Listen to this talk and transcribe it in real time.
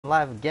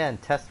Live again,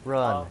 test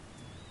run.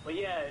 But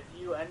yeah, if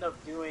you end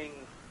up doing,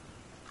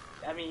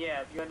 if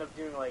you end up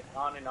doing like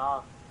on and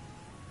off,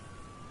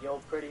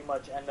 you'll pretty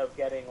much end up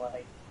getting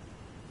like,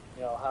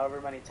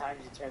 however many times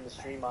you turn the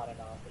stream on and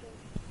off,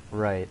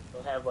 Right.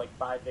 you'll have like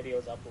 5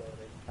 videos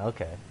uploaded.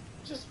 Okay.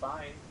 Which is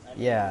fine.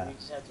 Yeah. You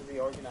just have to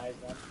reorganize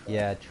them.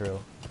 Yeah, true.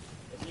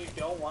 If you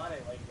don't want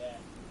it like that,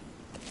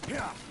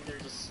 either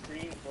just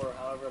stream for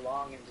however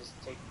long and just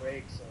take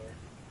breaks,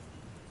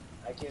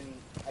 or I can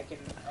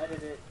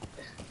edit it.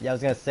 Yeah, I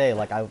was gonna say,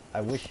 like,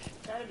 I wish...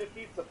 Kind of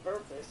defeats the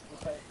purpose,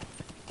 but...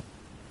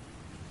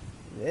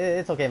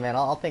 It's okay, man.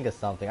 I'll think of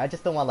something. I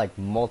just don't want, like,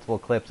 multiple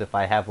clips if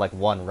I have, like,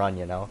 one run,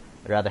 you know?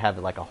 I'd rather have,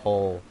 like, a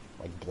whole,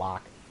 like,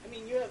 block. I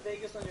mean, you have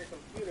Vegas on your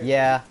computer.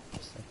 Yeah,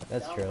 so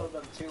that's true.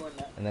 Them too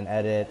and then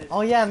edit.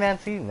 Oh, yeah, man.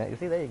 See,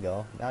 there you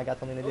go. Now I got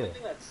something to do. The only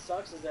thing that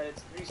sucks is that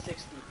it's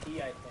 360p, I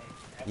think.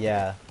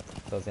 Yeah,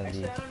 so it's gonna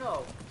Actually, be... I don't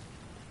know.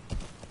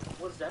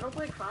 Was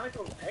Xenoblade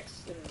Chronicles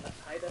X in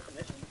high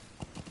definition?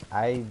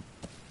 I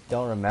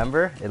don't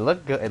remember. It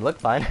looked good. It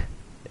looked fine.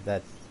 If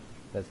that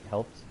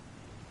helps.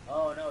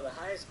 Oh no, the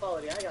highest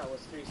quality I got was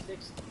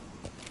 360.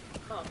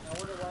 Huh, I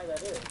wonder why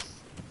that is.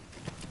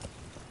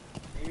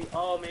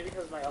 Maybe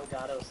because of my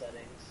Elgato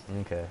settings.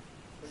 Okay.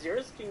 Because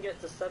yours can get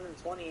to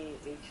 720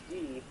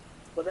 HD,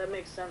 but that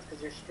makes sense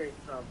because you're straight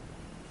from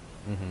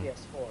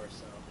PS4,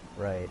 so...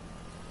 Right.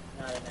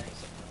 Not in any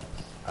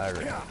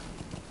surprise. Alright.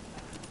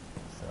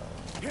 So...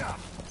 Yeah.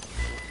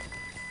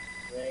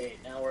 Great,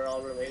 now we're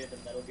all related to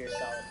Metal Gear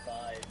Solid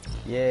 5.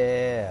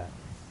 Yeah.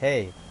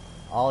 Hey,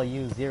 all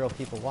you 0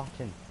 people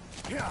watching,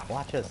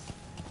 watch us.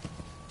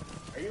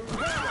 Are you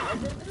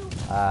live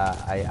right now?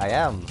 I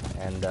am,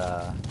 and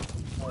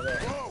Oh,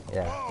 there.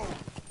 yeah.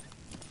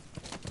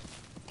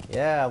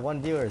 Yeah,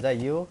 1 viewer. Is that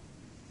you?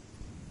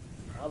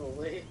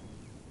 Probably.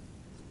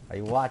 Are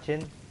you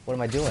watching? What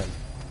am I doing?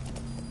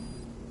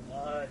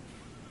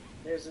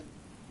 There's a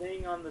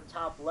thing on the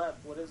top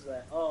left. What is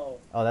that? Oh.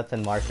 Oh, that's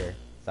in marker.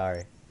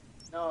 Sorry.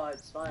 No,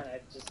 it's fine. I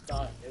just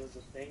thought it was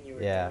a thing you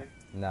were Yeah. doing.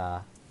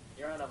 Nah.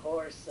 You're on a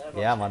horse.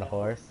 Yeah, I'm on a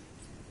horse.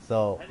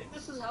 So. I think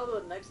this is how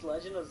the next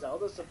Legend of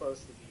Zelda is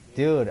supposed to be.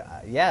 Dude,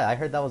 yeah, I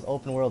heard that was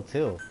open world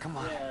too. Come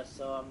on. Yeah,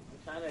 so I'm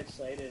kind of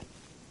excited.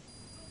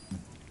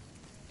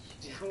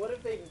 What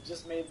if they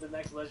just made the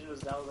next Legend of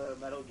Zelda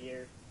Metal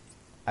Gear?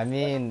 I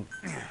mean,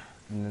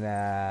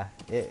 nah,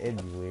 it'd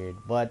be weird,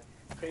 but...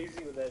 How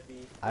crazy would that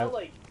be? Not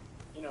like,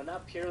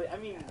 not purely,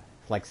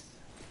 like...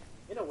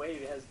 In a way,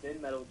 it has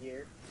been Metal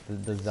Gear.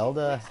 The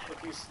Zelda... A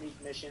few sneak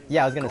missions.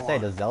 Yeah, I was gonna say,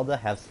 does Zelda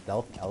have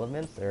stealth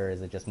elements, or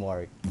is it just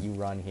more, you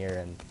run here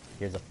and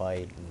here's a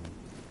fight, and,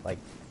 like...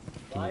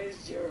 Why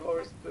is your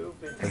horse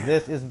pooping? Because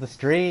this is the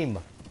stream!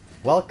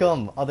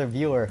 Welcome, other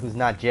viewer who's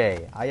not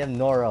Jay. I am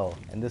Norro,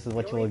 and this is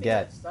what you will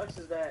get. The only thing that sucks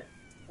is that,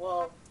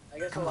 well, I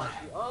guess a lot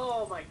of you...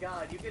 Oh my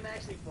god, you can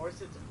actually force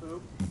it to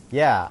poop?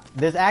 Yeah,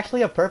 there's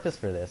actually a purpose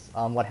for this.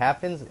 What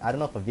happens, I don't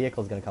know if a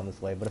vehicle is going to come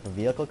this way, but if a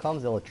vehicle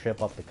comes, it'll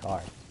trip up the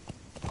car.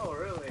 Oh,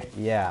 really?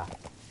 Yeah.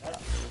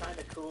 That's kind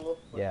of cool,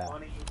 but yeah.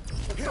 Funny.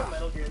 That's so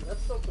Metal Gear,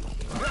 that's so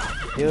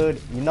Kojima.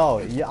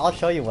 Dude, I'll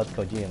show you what's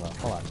Kojima.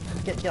 Hold on,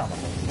 get on my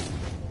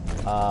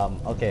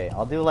phone. Okay,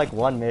 I'll do like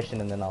 1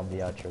 mission and then I'll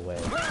be out your way.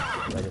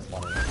 I just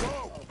want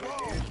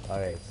to...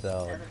 Alright,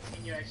 so... I haven't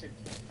seen you actually...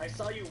 I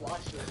saw you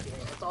watch this game,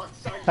 that's all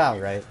I saw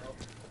you right.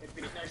 It'd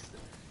be nice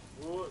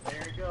to... Ooh,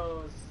 there it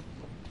goes.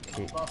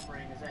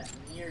 Buffering, is that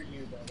near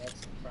you though? That's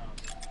the problem.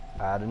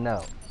 I don't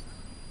know.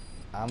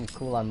 I'm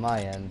cool on my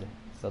end.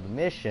 So the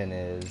mission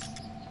is...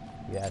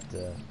 You have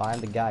to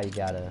find the guy you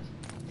gotta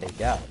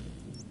take out.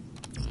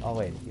 Oh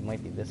wait, he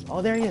might be this...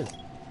 Oh, there he is!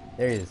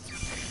 There he is.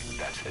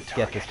 Let's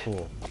get this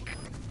fool.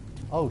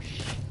 Oh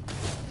sh...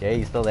 Jay,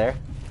 you still there?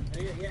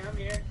 Yeah, I'm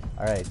here.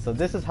 Alright, so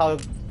this is how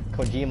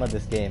Kojima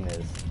this game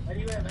is. Why do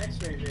you have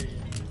X-ray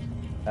vision?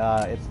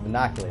 It's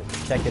binoculars.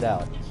 Check it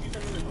out. Shoot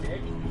them in the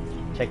dick?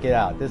 Check it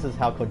out. This is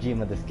how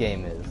Kojima this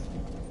game is.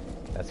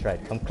 That's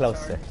right. Come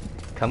closer.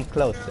 Come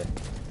closer.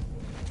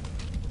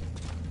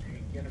 Are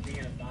you gonna be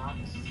in a box?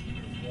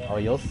 Yeah. Oh,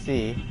 you'll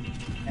see.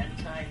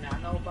 Hentai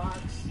nano box?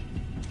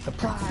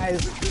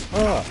 Surprise!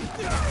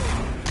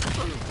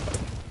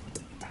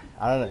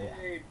 I don't know.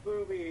 Hey,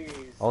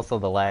 boobies! Also,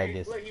 the lag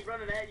is... Look, he's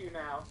running at you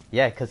now.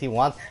 Yeah, because he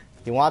wants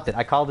it.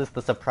 I call this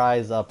the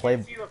surprise play...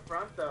 Can't see the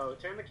front, though.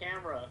 Turn the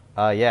camera.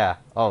 Yeah.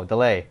 Oh,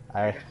 delay.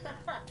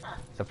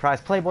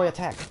 Surprise Playboy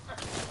attack.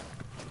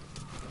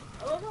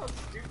 I love how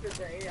stupid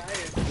the AI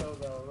is,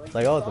 though. It's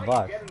like, oh, it's a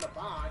box. Get in the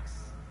box.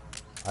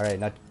 Alright,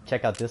 now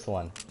check out this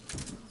one.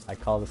 I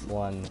call this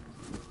one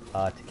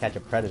to catch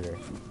a predator.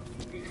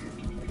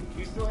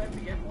 You still have to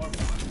get more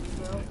boxes,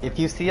 though? If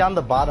you see on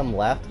the bottom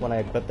left when I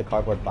equip the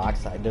cardboard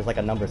box, there's like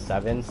a number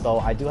 7, so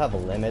I do have a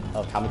limit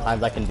of how many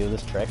times I can do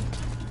this trick.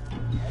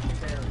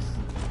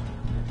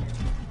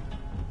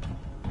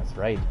 That's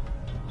right.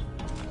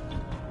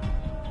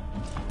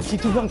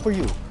 She's too young for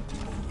you!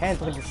 Hands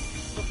like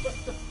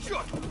this.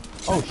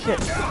 Oh shit!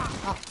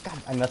 Oh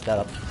god, I messed that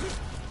up.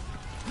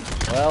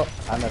 Well,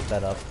 I messed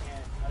that up.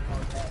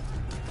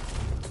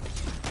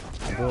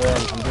 I'm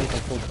doing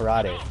some cool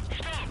karate.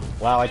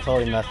 Wow, I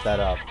totally messed that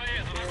up. How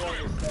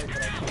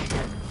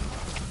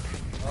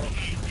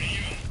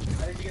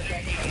did you get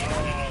back in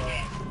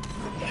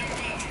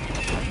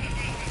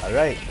the...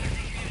 Alright.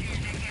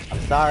 I'm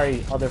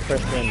sorry, other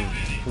person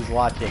who's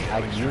watching. I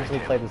usually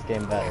play this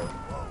game better.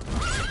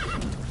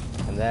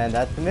 And then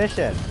that's the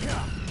mission.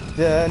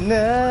 Da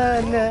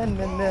na na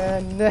na na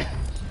na.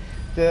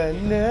 Da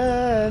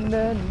na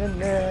na na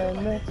na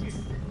na.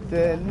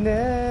 Da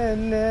na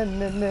na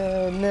na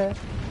na na.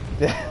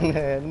 Da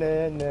na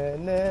na na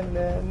na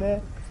na na.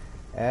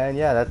 And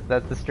yeah,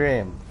 that's the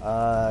stream.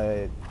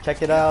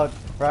 Check it out.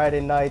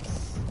 Friday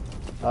nights,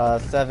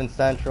 7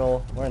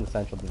 Central. We're in the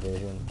Central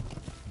Division.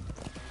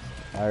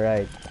 All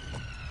right.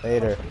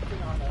 Later.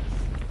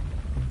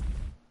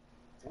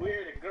 It's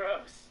weird and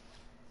gross.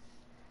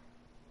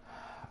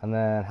 And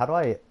then how do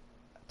I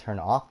turn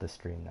off the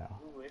stream now?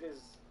 Ooh, it is...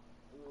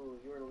 Ooh,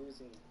 you are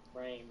losing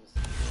frames. I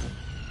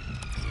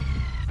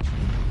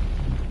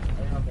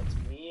don't know if that's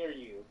me or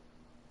you.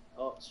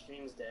 Oh,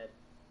 stream's dead.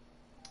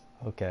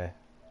 Okay.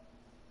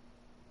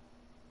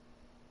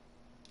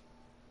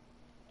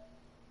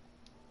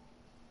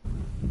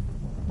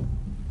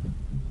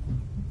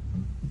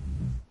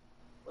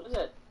 What is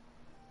that?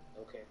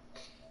 Okay.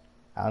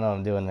 I don't know what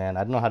I'm doing, man.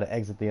 I don't know how to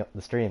exit the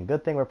stream.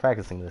 Good thing we're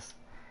practicing this.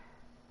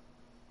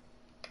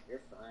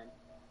 You're fine.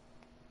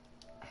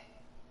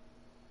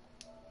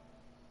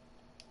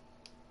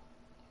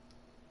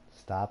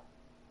 Stop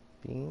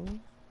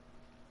being...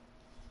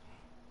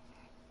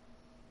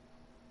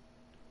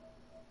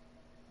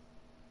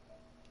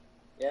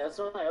 Yeah, that's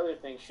one of my other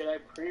things. Should I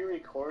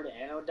pre-record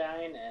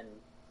Anodyne and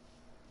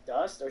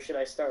Dust, or should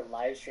I start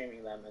live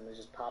streaming them and then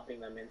just popping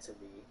them into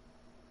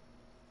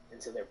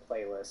their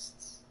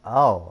playlists?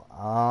 Oh,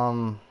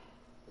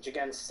 Which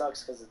again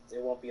sucks because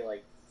it won't be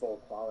like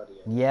full quality.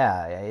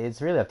 yeah,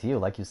 it's really up to you.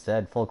 Like you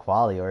said, full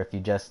quality, or if you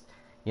just,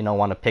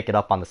 want to pick it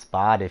up on the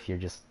spot, if you're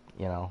just,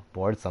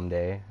 bored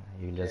someday,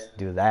 you can just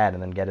do that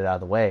and then get it out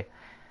of the way.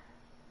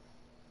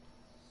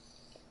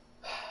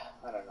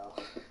 I don't know.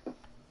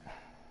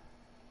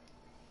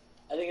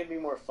 I think it'd be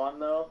more fun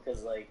though,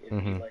 because like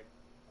it'd be like,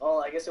 oh,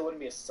 I guess it wouldn't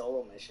be a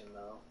solo mission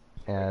though.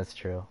 Yeah, that's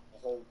true. The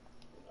whole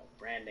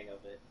branding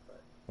of it,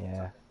 but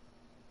Yeah.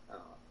 I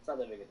don't know. It's not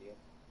that big a deal.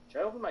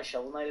 Should I open my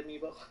Shovel Knight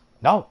amiibo?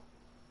 No.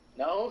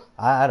 No?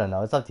 I don't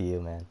know. It's up to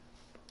you, man.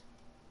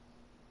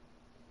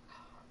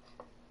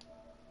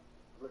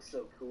 Looks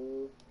so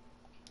cool.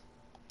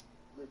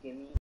 Look at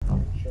me.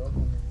 Shovel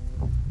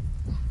Knight.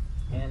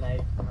 And I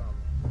don't know.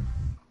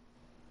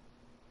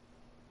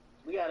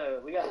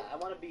 I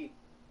want to beat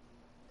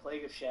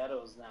Plague of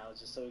Shadows now,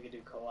 just so we can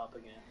do co-op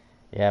again.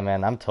 Yeah,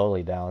 man, I'm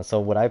totally down. So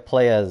would I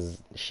play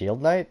as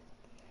Shield Knight?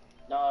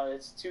 No,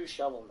 it's 2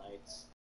 Shovel Knights.